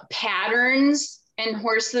about patterns and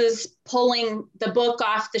horses pulling the book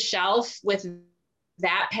off the shelf with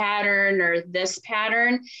that pattern or this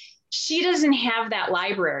pattern? She doesn't have that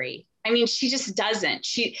library. I mean, she just doesn't.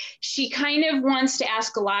 She kind of wants to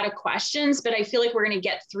ask a lot of questions, but I feel like we're going to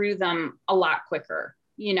get through them a lot quicker.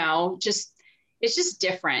 It's just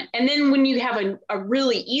different. And then when you have a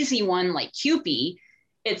really easy one like Cupie,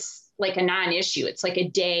 it's like a non-issue. It's like a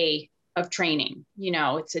day of training.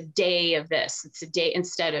 It's a day of this. It's a day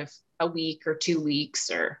instead of a week or 2 weeks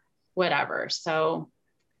or whatever. So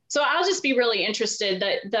I'll just be really interested.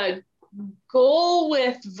 The goal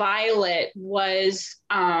with Violet was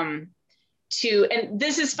and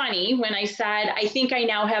this is funny, when I said, I think I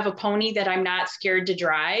now have a pony that I'm not scared to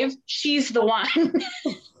drive, she's the one.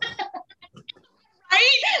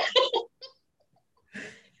 Right?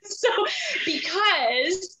 So,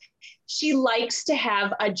 because she likes to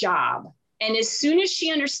have a job. And as soon as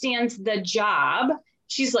she understands the job,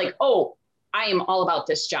 she's like, oh, I am all about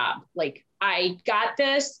this job. Like, I got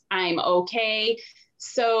this, I'm okay.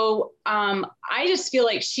 So I just feel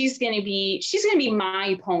like she's gonna be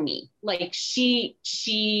my pony. Like, she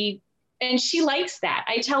likes that.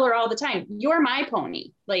 I tell her all the time, you're my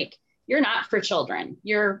pony. Like, you're not for children,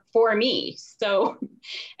 you're for me. So,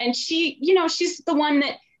 and she's the one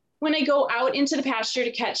that when I go out into the pasture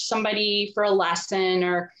to catch somebody for a lesson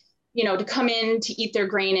or, to come in to eat their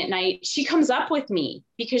grain at night, she comes up with me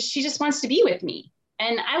because she just wants to be with me.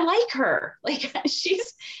 and I like her. Like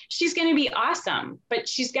she's going to be awesome, but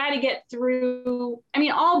she's got to get through. I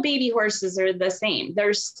mean, all baby horses are the same.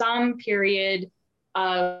 There's some period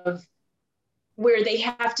of where they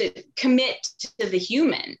have to commit to the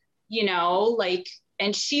human, like,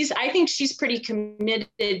 and I think she's pretty committed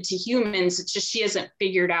to humans. It's just, she hasn't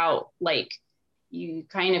figured out, like, you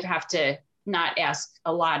kind of have to not ask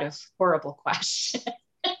a lot of horrible questions.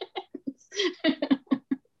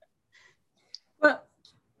 Well,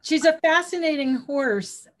 she's a fascinating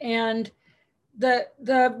horse. And the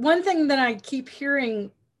one thing that I keep hearing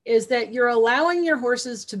is that you're allowing your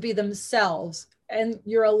horses to be themselves, and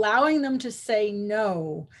you're allowing them to say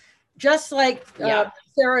no. Just like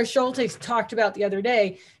Sarah Schultes talked about the other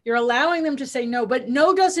day, you're allowing them to say no, but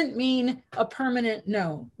no doesn't mean a permanent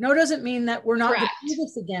no. No doesn't mean that we're not going to do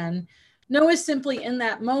this again. No is simply in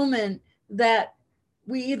that moment that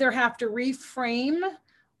we either have to reframe,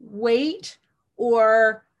 wait,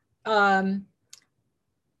 or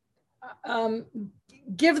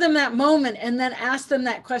give them that moment and then ask them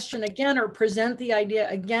that question again, or present the idea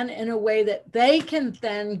again in a way that they can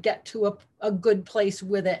then get to a good place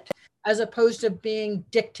with it, as opposed to being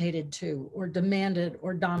dictated to or demanded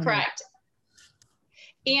or dominated. Correct.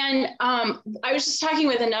 And I was just talking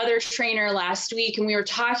with another trainer last week, and we were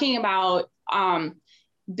talking about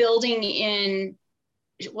building in,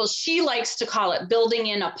 well, she likes to call it building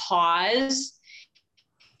in a pause.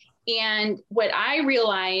 And what I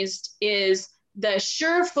realized is the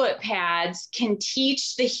Surefoot pads can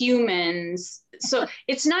teach the humans. So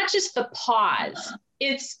it's not just the pause,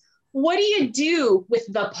 it's what do you do with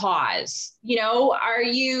the pause? Are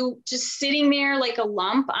you just sitting there like a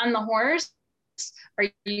lump on the horse? Are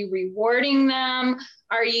you rewarding them?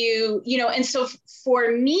 Are you, and so for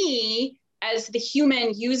me, as the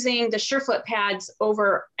human using the Surefoot pads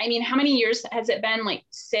over, I mean, how many years has it been? Like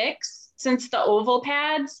 6 since the oval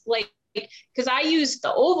pads? Like, because I used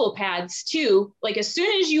the oval pads too. Like, as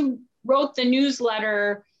soon as you wrote the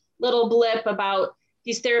newsletter little blip about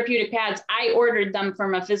these therapeutic pads, I ordered them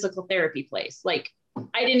from a physical therapy place. Like,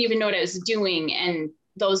 I didn't even know what I was doing. And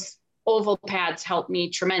those oval pads helped me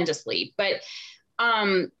tremendously. But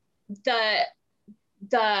the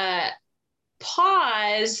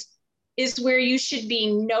pause is where you should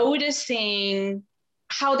be noticing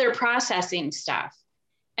how they're processing stuff.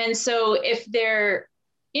 And so if they're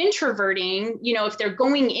introverting, if they're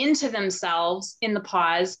going into themselves in the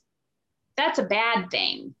pause, that's a bad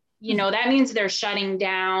thing. That means they're shutting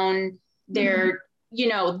down. They're,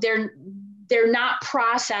 they're not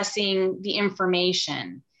processing the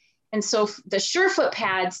information. And so the Surefoot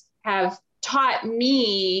pads have taught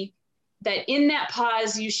me that in that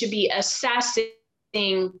pause, you should be assessing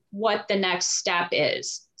what the next step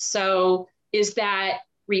is. So is that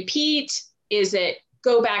repeat? Is it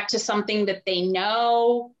go back to something that they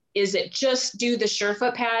know? Is it just do the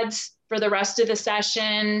Surefoot pads for the rest of the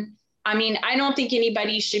session? I mean, I don't think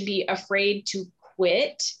anybody should be afraid to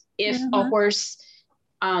quit if a horse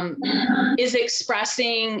is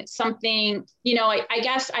expressing something. I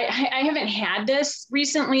guess I haven't had this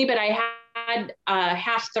recently, but I had a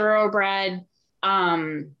half thoroughbred,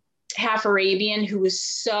 half Arabian who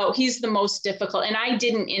was he's the most difficult. And I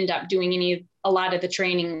didn't end up doing a lot of the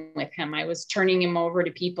training with him. I was turning him over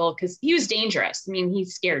to people because he was dangerous. I mean, he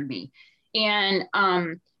scared me. And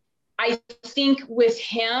I think with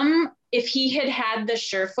him, if he had had the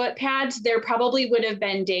Surefoot pads, there probably would have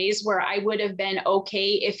been days where I would have been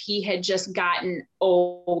okay if he had just gotten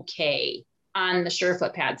okay on the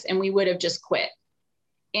Surefoot pads, and we would have just quit.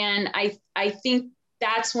 And I think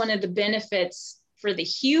that's one of the benefits for the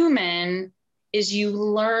human is you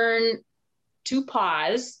learn to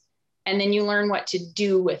pause, and then you learn what to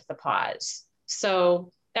do with the pause.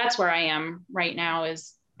 So that's where I am right now,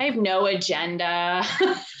 is I have no agenda.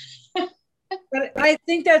 But I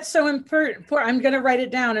think that's so important. I'm going to write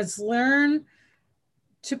it down. It's learn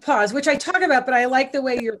to pause, which I talk about, but I like the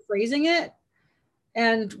way you're phrasing it,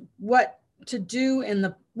 and what to do in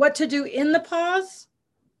the pause.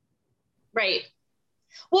 Right.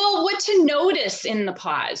 Well, what to notice in the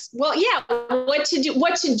pause. Well, yeah, what to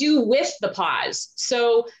do with the pause.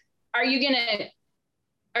 So are you going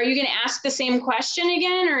to ask the same question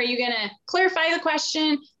again, or are you going to clarify the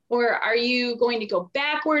question? Or are you going to go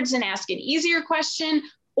backwards and ask an easier question?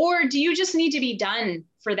 Or do you just need to be done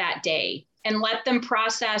for that day and let them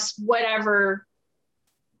process whatever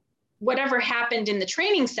happened in the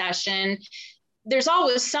training session? There's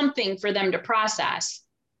always something for them to process.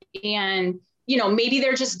 And, maybe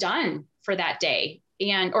they're just done for that day,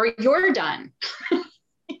 or you're done.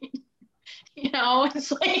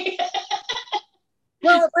 It's like.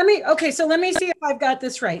 Well, let me see if I've got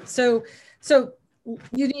this right. So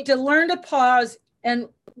you need to learn to pause and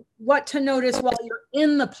what to notice while you're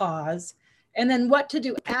in the pause, and then what to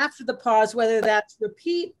do after the pause, whether that's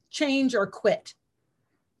repeat, change, or quit.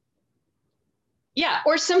 Yeah,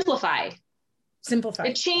 or simplify.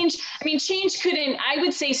 Simplify. Change couldn't, I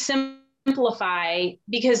would say simplify,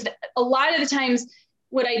 because a lot of the times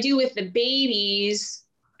what I do with the babies,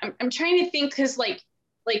 I'm trying to think, because like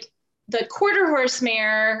the quarter horse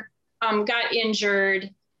mare got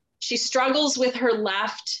injured. She struggles with her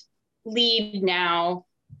left lead now.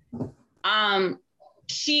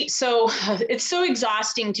 So it's so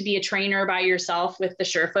exhausting to be a trainer by yourself with the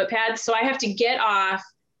Surefoot pads. So I have to get off,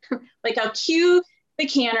 like I'll cue the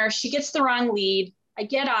canter. She gets the wrong lead. I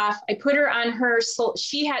get off, I put her on her, so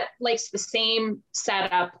she likes the same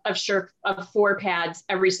setup of 4 pads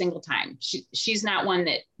every single time. She's not one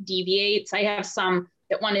that deviates. I have some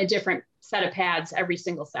that want a different set of pads every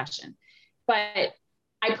single session. But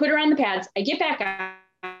I put her on the pads, I get back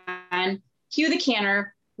on, cue the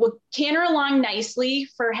canter, we'll canter along nicely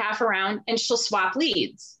for half a round, and she'll swap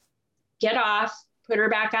leads. Get off, put her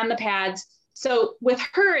back on the pads. So with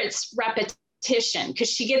her, it's repetition, because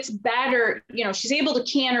she gets better, she's able to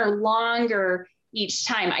canter longer each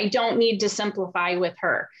time. I don't need to simplify with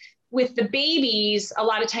her. With the babies, a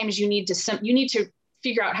lot of times you need to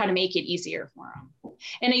figure out how to make it easier for them.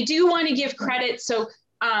 And I do want to give credit. So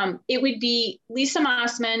it would be Lisa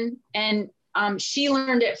Mossman, and she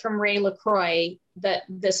learned it from Ray LaCroix,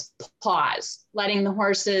 this pause, letting the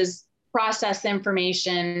horses process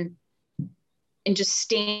information and just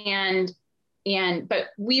stand. But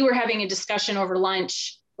we were having a discussion over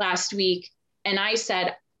lunch last week, and I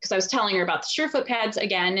said, because I was telling her about the Surefoot pads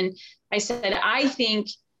again, and I said, I think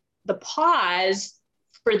the pause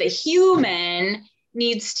for the human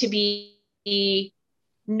needs to be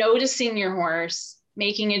noticing your horse,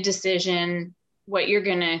 making a decision, what you're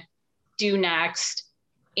going to do next.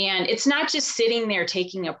 And it's not just sitting there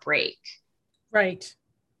taking a break. Right.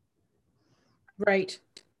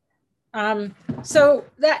 So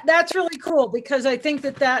that's really cool, because I think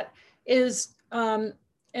that is an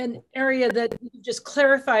area that you just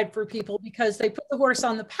clarified for people, because they put the horse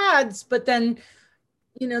on the pads, but then,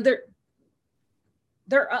 they're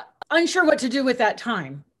unsure what to do with that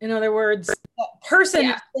time. In other words, that person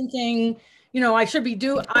is thinking, I should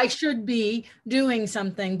be doing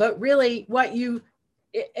something, but really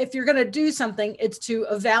if you're going to do something, it's to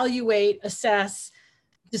evaluate, assess,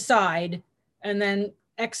 decide, and then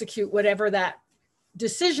execute whatever that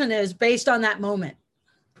decision is based on that moment.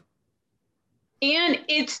 And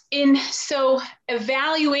so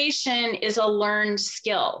evaluation is a learned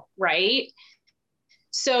skill, right?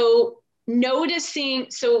 So noticing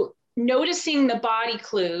the body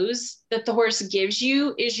clues that the horse gives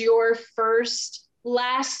you is your first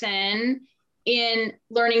lesson in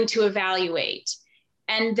learning to evaluate.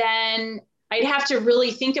 And then I'd have to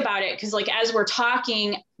really think about it, because as we're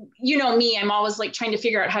talking, me, I'm always trying to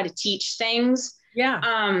figure out how to teach things. Yeah.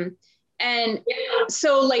 And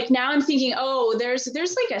so now I'm thinking, there's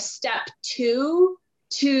a step 2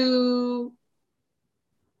 to,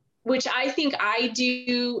 which I think I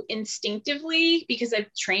do instinctively because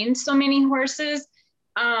I've trained so many horses.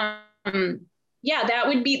 There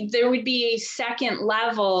would be a second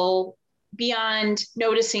level beyond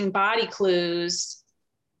noticing body clues.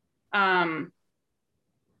 Well,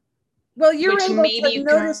 you're able to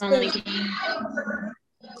notice the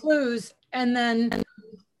clues, and then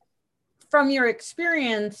from your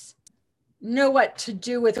experience, know what to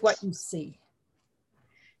do with what you see.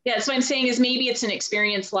 Yeah, so what I'm saying is maybe it's an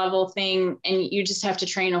experience level thing, and you just have to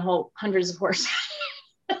train hundreds of horses.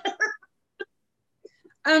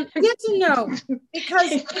 Yes and no,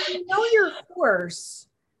 because if you know your horse,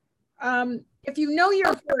 and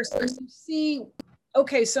you see,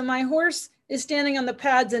 okay, so my horse is standing on the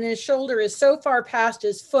pads and his shoulder is so far past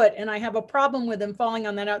his foot, and I have a problem with him falling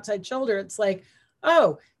on that outside shoulder. It's like,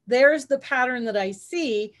 oh, there's the pattern that I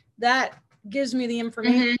see. That gives me the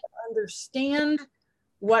information to understand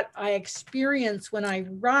what I experience when I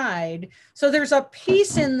ride. So there's a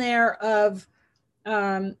piece in there of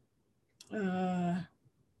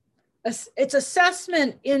it's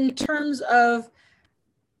assessment in terms of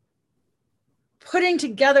putting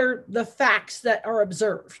together the facts that are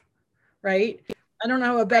observed, right? I don't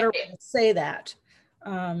know a better way to say that.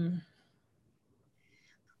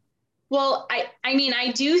 Well,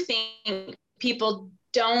 I do think people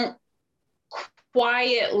don't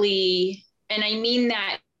quietly, and I mean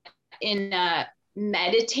that in a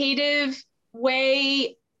meditative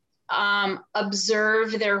way,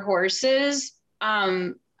 observe their horses.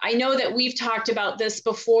 I know that we've talked about this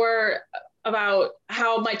before, about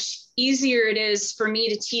how much easier it is for me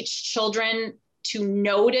to teach children to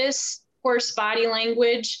notice horse body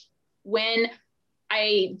language when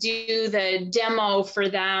I do the demo for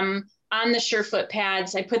them on the Surefoot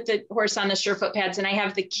pads. I put the horse on the Surefoot pads and I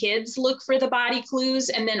have the kids look for the body clues.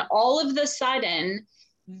 And then all of the sudden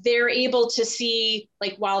they're able to see,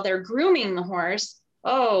 like while they're grooming the horse,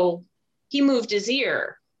 oh, he moved his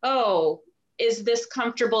ear. Oh, is this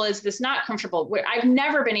comfortable? Is this not comfortable? I've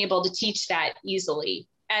never been able to teach that easily.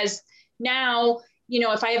 As now, you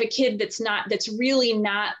know, if I have a kid that's really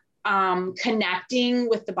not connecting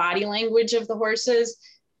with the body language of the horses,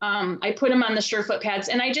 I put them on the Surefoot pads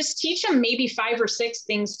and I just teach them maybe 5 or 6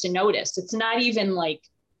 things to notice. It's not even like,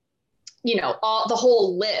 you know, the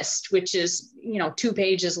whole list, which is, you know, 2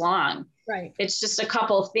 pages long. Right. It's just a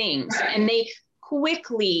couple things, and they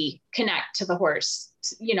quickly connect to the horse,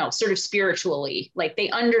 you know, sort of spiritually. Like they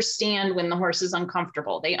understand when the horse is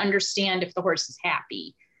uncomfortable. They understand if the horse is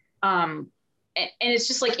happy. And it's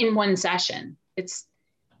just like in one session.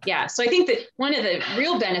 Yeah. So I think that one of the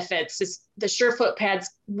real benefits is the Surefoot pads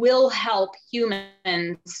will help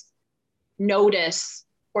humans notice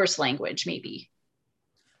horse language, maybe.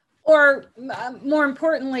 Or more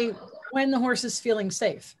importantly, when the horse is feeling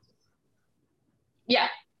safe. Yeah.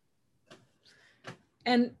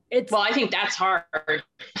 And it's, well, I think that's hard.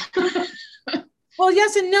 Well,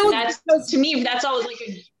 yes and no. To me, that's always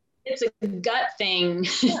like it's a gut thing.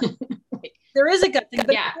 Yeah. There is a gut thing,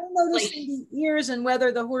 but yeah, they're noticing the ears and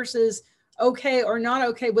whether the horse is okay or not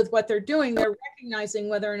okay with what they're doing. They're recognizing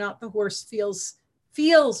whether or not the horse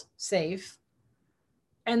feels safe.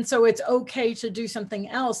 And so it's okay to do something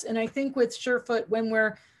else. And I think with Surefoot, when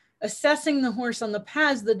we're assessing the horse on the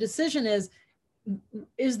pads, the decision is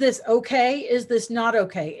this okay? Is this not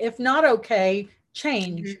okay? If not okay,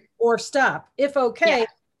 change or stop. If okay,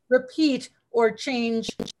 repeat or change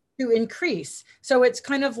to increase. So it's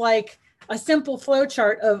kind of like a simple flow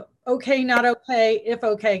chart of okay, not okay, if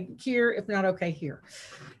okay, here, if not okay, here.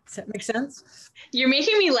 Does that make sense? You're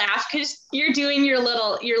making me laugh because you're doing your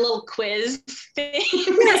little quiz thing.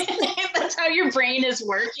 That's how your brain is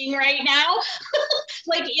working right now.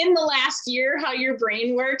 Like in the last year, how your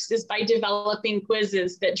brain works is by developing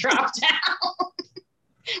quizzes that drop down.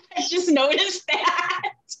 I just noticed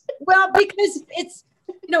that. Well, because it's,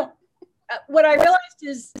 you know, what I realized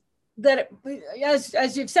is that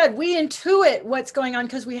as you've said, we intuit what's going on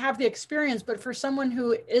because we have the experience, but for someone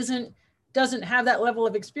who doesn't have that level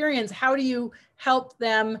of experience, how do you help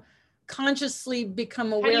them consciously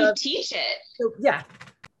become aware? How do you teach it?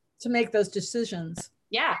 To make those decisions.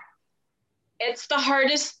 Yeah. It's the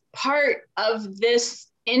hardest part of this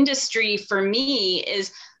industry for me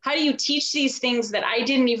is how do you teach these things that I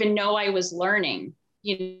didn't even know I was learning?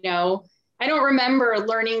 You know, I don't remember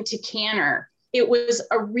learning to canter. It was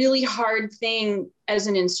a really hard thing as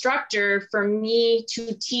an instructor for me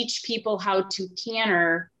to teach people how to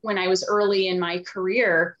canter when I was early in my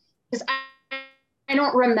career, because I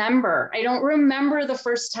don't remember. I don't remember the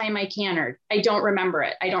first time I cantered. I don't remember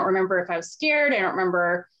it. I don't remember if I was scared. I don't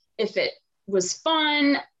remember if it was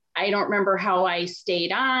fun. I don't remember how I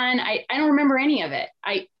stayed on. I don't remember any of it.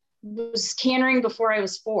 I was cantering before I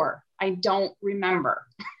was 4. I don't remember.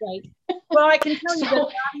 Right. Well, I can tell you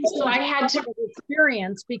so I had to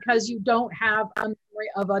experience because you don't have a memory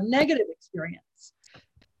of a negative experience,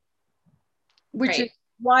 which is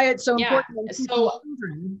why it's so important for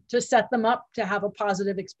children to set them up to have a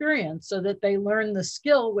positive experience so that they learn the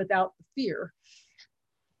skill without the fear.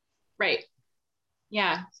 Right.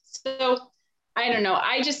 Yeah. So I don't know.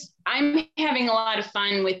 I'm having a lot of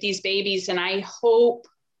fun with these babies, and I hope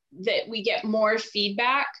that we get more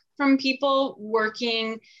feedback from people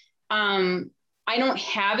working. I don't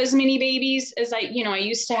have as many babies as I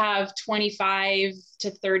used to have 25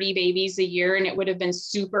 to 30 babies a year, and it would have been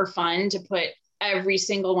super fun to put every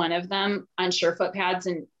single one of them on Surefoot pads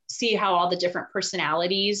and see how all the different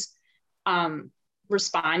personalities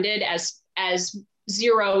responded as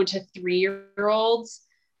 0 to 3-year-olds.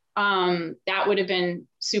 That would have been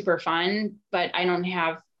super fun, but I don't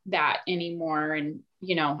have that anymore. And,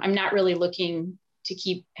 you know, I'm not really looking to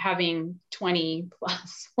keep having 20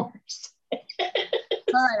 plus horses.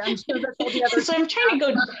 All right, I'm sure that there'll be other. So I'm trying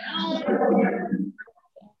to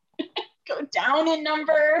go down in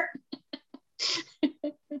number.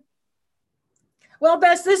 Well,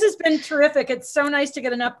 Bess, this has been terrific. It's so nice to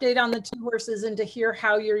get an update on the 2 horses and to hear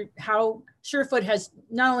how Surefoot has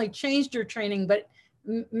not only changed your training, but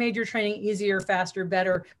made your training easier, faster,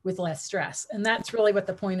 better, with less stress. And that's really what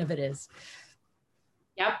the point of it is.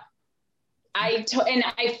 Yep. And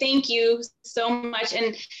I thank you so much.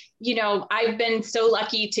 And, you know, I've been so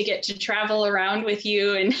lucky to get to travel around with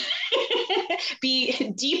you and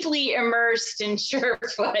be deeply immersed in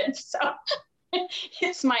Surefoot. So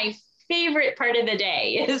It's my favorite part of the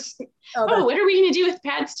day is, oh, what are we going to do with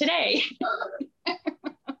pads today?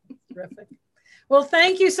 Terrific. Well,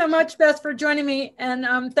 thank you so much, Bess, for joining me.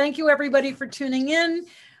 And thank you, everybody, for tuning in.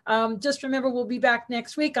 Just remember, we'll be back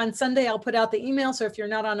next week. On Sunday, I'll put out the email. So if you're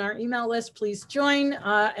not on our email list, please join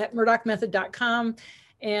at murdochmethod.com.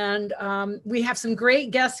 And we have some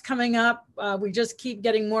great guests coming up. We just keep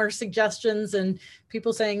getting more suggestions and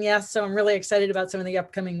people saying yes. So I'm really excited about some of the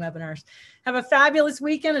upcoming webinars. Have a fabulous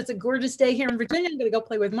weekend. It's a gorgeous day here in Virginia. I'm going to go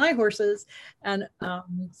play with my horses and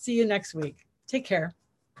see you next week. Take care.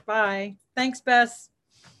 Bye. Thanks, Bess.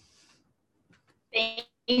 Thank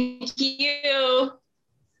you.